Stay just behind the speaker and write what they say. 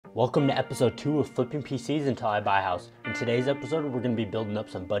Welcome to episode 2 of Flipping PCs Until I Buy a House. In today's episode, we're going to be building up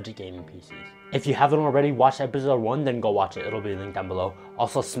some budget gaming PCs. If you haven't already watched episode 1, then go watch it. It'll be linked down below.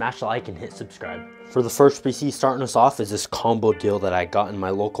 Also, smash the like and hit subscribe. For the first PC starting us off is this combo deal that I got in my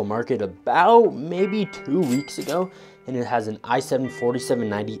local market about maybe 2 weeks ago. And it has an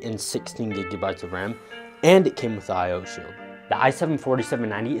i7-4790 and 16 gigabytes of RAM. And it came with the I/O shield. The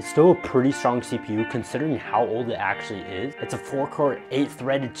i7-4790 is still a pretty strong CPU considering how old it actually is. It's a 4-core,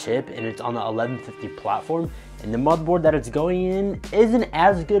 8-threaded chip and it's on the 1150 platform. And the motherboard that it's going in isn't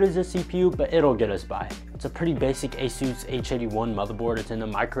as good as the CPU, but it'll get us by. It's a pretty basic Asus H81 motherboard. It's in the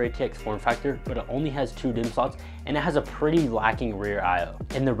micro ATX form factor, but it only has 2 DIMM slots and it has a pretty lacking rear I/O.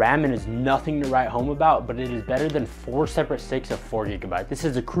 And the RAM is nothing to write home about, but it is better than 4 separate sticks of 4 GB. This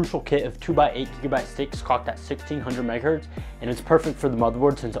is a crucial kit of 2x8 GB sticks clocked at 1600 MHz, and it's perfect for the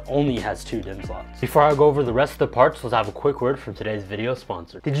motherboard since it only has 2 DIMM slots. Before I go over the rest of the parts, let's have a quick word from today's video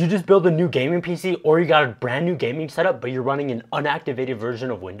sponsor. Did you just build a new gaming PC or you got a brand new gaming setup, but you're running an unactivated version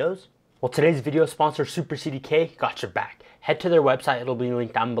of Windows? Well, today's video sponsor, Super CDK, got your back. Head to their website, it'll be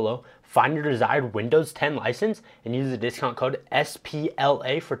linked down below. Find your desired Windows 10 license and use the discount code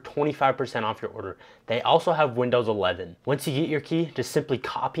SPLA for 25% off your order. They also have Windows 11. Once you get your key, just simply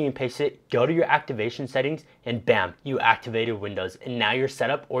copy and paste it, go to your activation settings, and bam, you activated Windows. And now your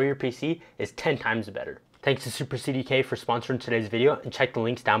setup or your PC is 10 times better. Thanks to Super CDK for sponsoring today's video, and check the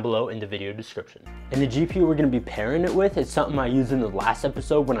links down below in the video description. And the GPU we're going to be pairing it with is something I used in the last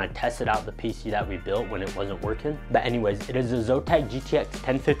episode when I tested out the PC that we built when it wasn't working. But anyways, it is a Zotac GTX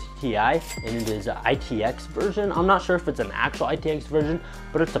 1050 Ti and it is an ITX version. I'm not sure if it's an actual ITX version,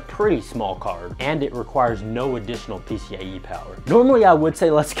 but it's a pretty small card and it requires no additional PCIe power. Normally I would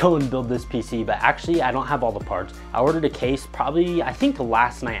say let's go and build this PC, but actually I don't have all the parts. I ordered a case probably, I think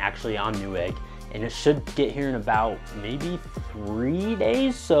last night actually on Newegg. And it should get here in about maybe 3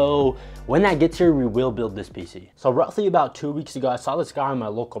 days. So when that gets here, we will build this PC. So roughly about 2 weeks ago, I saw this guy in my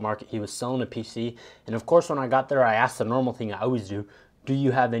local market. He was selling a PC. And of course, when I got there, I asked the normal thing I always do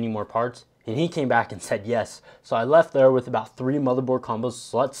you have any more parts? And he came back and said yes. So I left there with about 3 motherboard combos.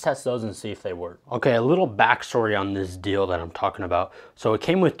 So let's test those and see if they work. Okay, a little backstory on this deal that I'm talking about. So it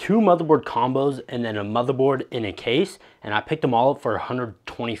came with 2 motherboard combos and then a motherboard in a case. And I picked them all up for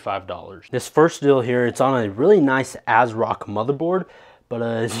 $125. This first deal here, it's on a really nice ASRock motherboard. But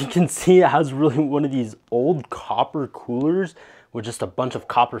as you can see, it has really one of these old copper coolers with just a bunch of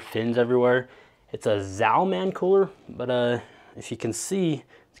copper fins everywhere. It's a Zalman cooler, but if you can see,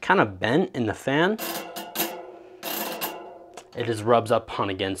 it's kind of bent in the fan. It just rubs up on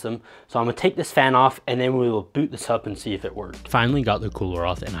against them. So I'm gonna take this fan off and then we will boot this up and see if it worked. Finally got the cooler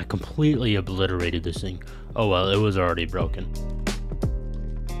off and I completely obliterated this thing. Oh well, it was already broken.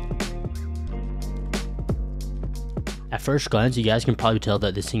 At first glance, you guys can probably tell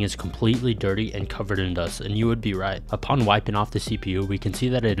that this thing is completely dirty and covered in dust, and you would be right. Upon wiping off the CPU, we can see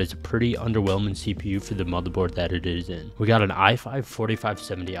that it is a pretty underwhelming CPU for the motherboard that it is in. We got an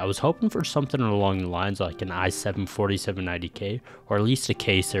i5-4570. I was hoping for something along the lines like an i7-4790K, or at least a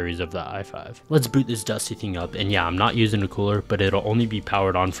K series of the i5. Let's boot this dusty thing up, and yeah, I'm not using a cooler, but it'll only be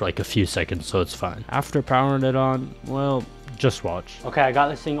powered on for like a few seconds, so it's fine. After powering it on, well, just watch. Okay, I got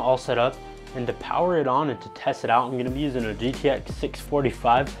this thing all set up. And to power it on and to test it out, I'm going to be using a GTX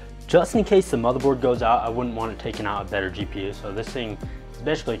 645. Just in case the motherboard goes out, I wouldn't want it taking out a better GPU. So this thing is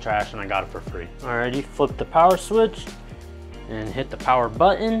basically trash and I got it for free. Alrighty, flip the power switch and hit the power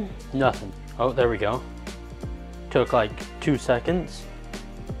button. Nothing. Oh, there we go. Took like 2 seconds.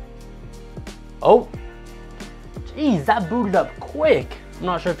 Oh, geez, that booted up quick. I'm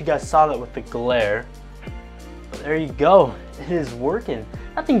not sure if you guys saw that with the glare. But there you go. It is working.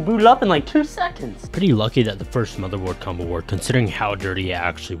 That thing booted up in like 2 seconds. Pretty lucky that the first motherboard combo worked considering how dirty it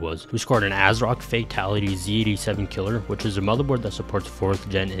actually was. We scored an ASRock Fatality Z87 Killer, which is a motherboard that supports 4th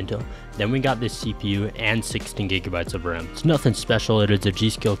gen Intel. Then we got this CPU and 16 gigabytes of RAM. It's nothing special, it is a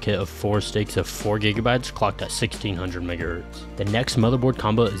G-Skill kit of 4 sticks of 4 gigabytes clocked at 1600 MHz. The next motherboard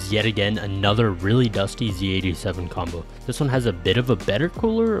combo is yet again another really dusty Z87 combo. This one has a bit of a better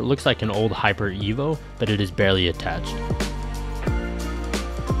cooler, it looks like an old Hyper Evo, but it is barely attached.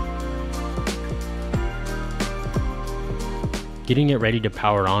 Getting it ready to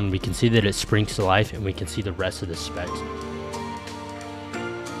power on, we can see that it springs to life and we can see the rest of the specs.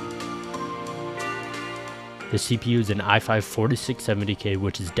 The CPU is an i5-4670K,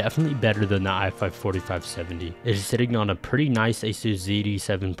 which is definitely better than the i5-4570. It is sitting on a pretty nice Asus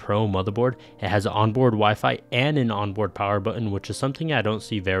ZD7 Pro motherboard. It has onboard Wi-Fi and an onboard power button, which is something I don't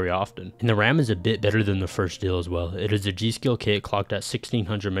see very often. And the RAM is a bit better than the first deal as well. It is a G-Skill kit clocked at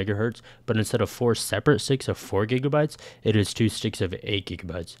 1600 MHz, but instead of 4 separate sticks of 4 GB, it is 2 sticks of 8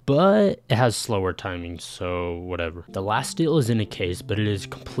 GB. But it has slower timing, so whatever. The last deal is in a case, but it is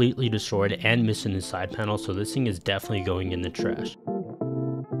completely destroyed and missing the side panel, so this thing is definitely going in the trash.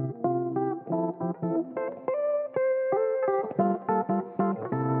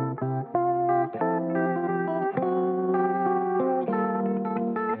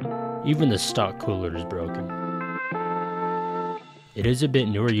 Even the stock cooler is broken. It is a bit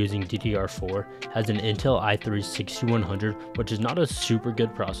newer, using DDR4, has an Intel i3-6100, which is not a super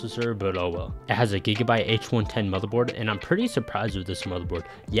good processor, but oh well. It has a Gigabyte H110 motherboard, and I'm pretty surprised with this motherboard.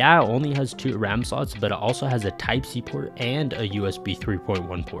 Yeah, it only has 2 RAM slots, but it also has a Type-C port and a USB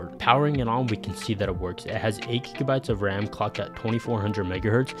 3.1 port. Powering it on, we can see that it works. It has 8 GB of RAM clocked at 2400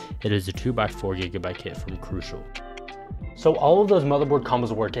 MHz. It is a 2x4 GB kit from Crucial. So all of those motherboard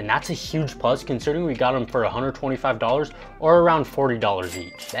combos work, and that's a huge plus considering we got them for $125 or around $40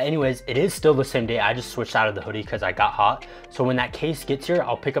 each. But anyways, it is still the same day. I just switched out of the hoodie because I got hot. So when that case gets here,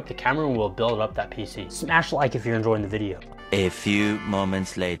 I'll pick up the camera and we'll build up that PC. Smash like if you're enjoying the video. A few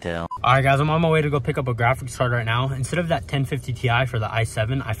moments later. Alright guys, I'm on my way to go pick up a graphics card right now. Instead of that 1050 Ti for the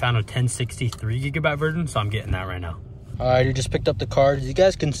i7, I found a 1063 GB version, so I'm getting that right now. Alright, I just picked up the card. As you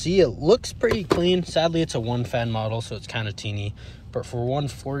guys can see, it looks pretty clean. Sadly, it's a 1-fan model, so it's kind of teeny. But for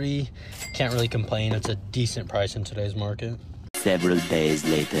 $140, can't really complain. It's a decent price in today's market. Several days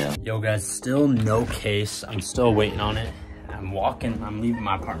later. Yo guys, still no case. I'm still waiting on it. I'm leaving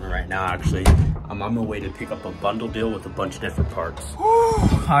my apartment right now actually. I'm on my way to pick up a bundle deal with a bunch of different parts.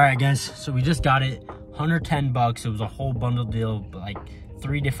 Alright guys, so we just got it. 110 bucks. It was a whole bundle deal, like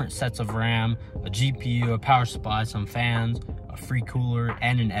 3 different sets of RAM, a GPU, a power supply, some fans, a free cooler,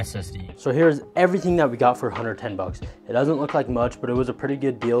 and an SSD. So here's everything that we got for 110 bucks. It doesn't look like much, but it was a pretty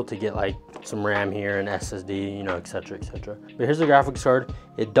good deal to get like some RAM here, an SSD, you know, etc, etc. But here's the graphics card.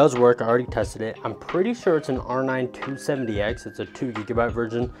 It does work. I already tested it. I'm pretty sure it's an R9 270X. It's a 2 GB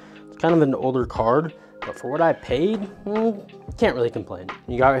version. It's kind of an older card, but for what I paid, can't really complain.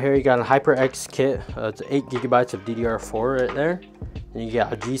 You got here, you got a HyperX kit. It's 8 GB of DDR4 right there. And you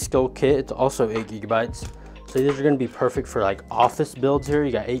got a G-Skill kit. It's also 8 GB. So these are going to be perfect for like office builds here.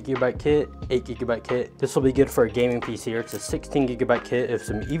 You got 8 GB kit, 8 GB kit. This will be good for a gaming PC here. It's a 16 GB kit of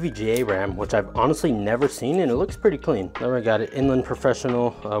some EVGA RAM, which I've honestly never seen, and it looks pretty clean. Then we got an Inland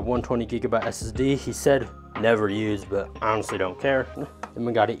Professional 120 GB SSD. He said never used, but I honestly don't care. Then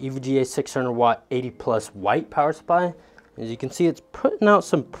we got an EVGA 600 watt 80 plus white power supply. As you can see, it's putting out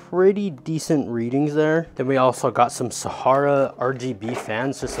some pretty decent readings there. Then we also got some Sahara RGB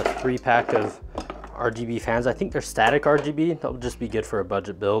fans, just a 3-pack of RGB fans. I think they're static RGB. That'll just be good for a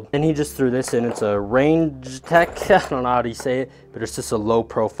budget build. And he just threw this in. It's a Range Tech. I don't know how to say it, but it's just a low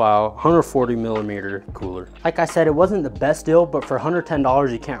profile 140mm cooler. Like I said, it wasn't the best deal, but for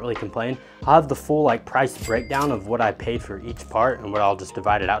 $110, you can't really complain. I'll have the full like price breakdown of what I paid for each part and what I'll just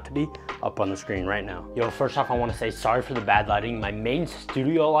divide it out to be up on the screen right now. Yo, first off, I want to say sorry for the bad lighting. My main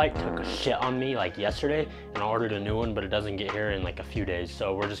studio light took a shit on me like yesterday, and I ordered a new one, but it doesn't get here in like a few days,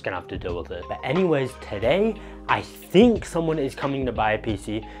 so we're just gonna have to deal with it. But anyways, today I think someone is coming to buy a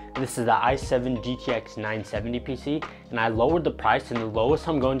PC. This is the i7 GTX 970 PC, and I lowered the price, and the lowest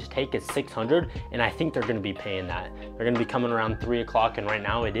I'm going to take is $600, and I think they're going to be paying that. They're going to be coming around 3 o'clock, and right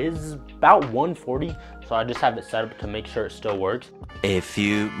now it is about 1:40, so I just have it set up to make sure it still works. A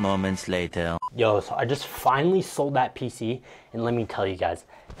few moments later. Yo, so I just finally sold that PC, and let me tell you guys,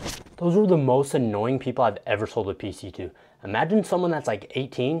 those are the most annoying people I've ever sold a PC to. Imagine someone that's like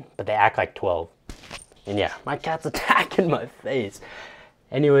 18, but they act like 12. And yeah, my cat's attacking my face.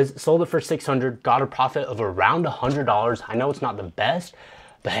 Anyways, sold it for $600, got a profit of around $100. I know it's not the best,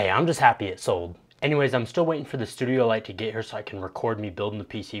 but hey, I'm just happy it sold. Anyways, I'm still waiting for the studio light to get here so I can record me building the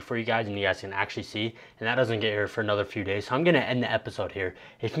PC for you guys and you guys can actually see. And that doesn't get here for another few days, so I'm going to end the episode here.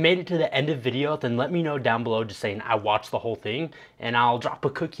 If you made it to the end of the video, then let me know down below just saying I watched the whole thing, and I'll drop a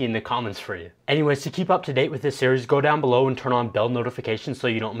cookie in the comments for you. Anyways, to keep up to date with this series, go down below and turn on bell notifications so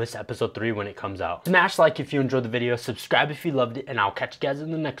you don't miss episode 3 when it comes out. Smash like if you enjoyed the video, subscribe if you loved it, and I'll catch you guys in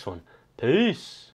the next one. Peace!